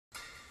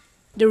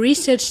The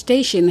research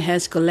station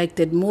has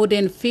collected more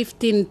than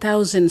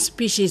 15,000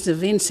 species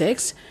of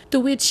insects, to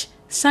which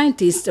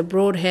scientists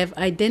abroad have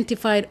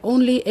identified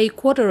only a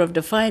quarter of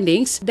the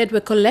findings that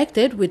were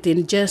collected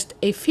within just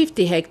a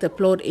 50-hectare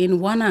plot in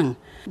Wanang.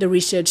 The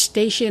research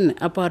station,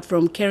 apart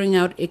from carrying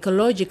out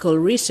ecological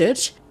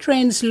research,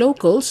 trains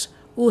locals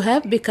who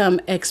have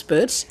become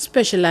experts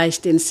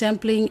specialized in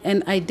sampling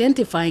and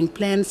identifying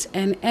plants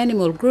and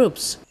animal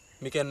groups.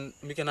 Miken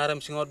aram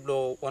singot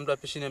blo one by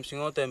pisinem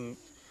singot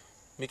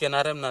miken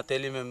aram na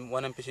telimem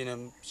one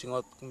pisinem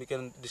singot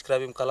miken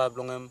describe him color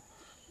blongem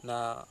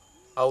na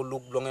how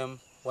look blongem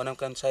one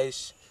kan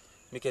size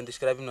miken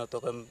describe him na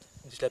tokem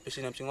describe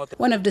pisinem singot.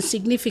 One of the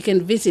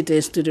significant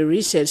visitors to the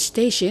research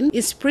station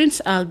is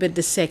Prince Albert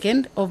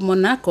II of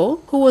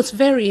Monaco, who was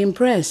very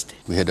impressed.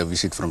 We had a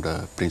visit from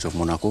the Prince of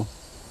Monaco.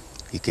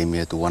 He came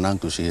here to Wanang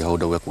to see how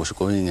the work was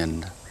going,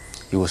 and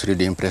he was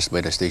really impressed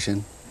by the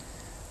station.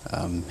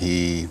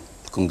 He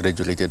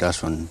congratulated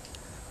us on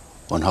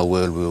how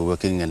well we were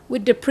working. And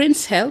with the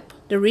Prince's help,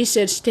 the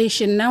research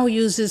station now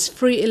uses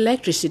free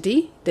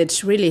electricity.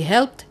 That's really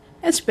helped,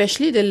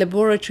 especially the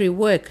laboratory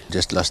work.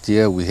 Just last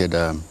year,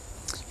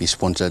 he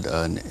sponsored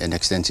an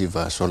extensive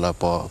solar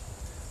power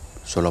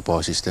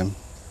system,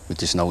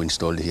 which is now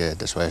installed here at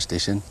the Swire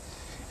station,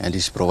 and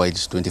this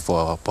provides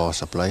 24-hour power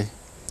supply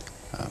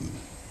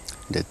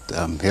that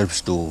helps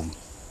to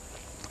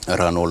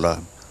run all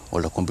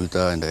the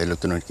computer and the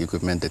electronic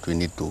equipment that we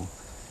need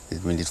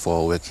for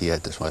our work here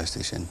at the Swire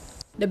station.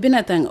 The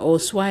Binatang or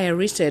Swire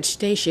Research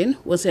Station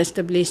was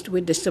established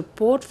with the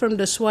support from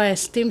the Swire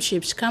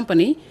Steamships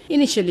Company,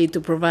 initially to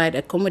provide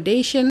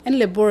accommodation and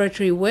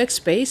laboratory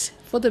workspace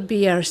for the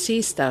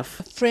BRC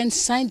staff. French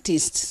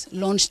scientists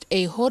launched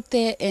a hot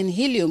air and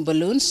helium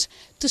balloons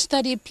to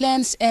study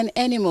plants and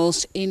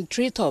animals in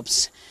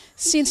treetops.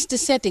 Since the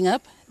setting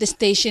up, the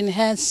station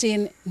has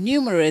seen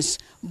numerous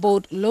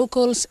both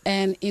locals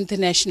and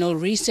international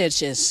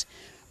researchers.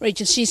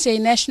 Rachel Shise,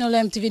 National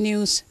MTV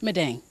News,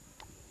 Madang.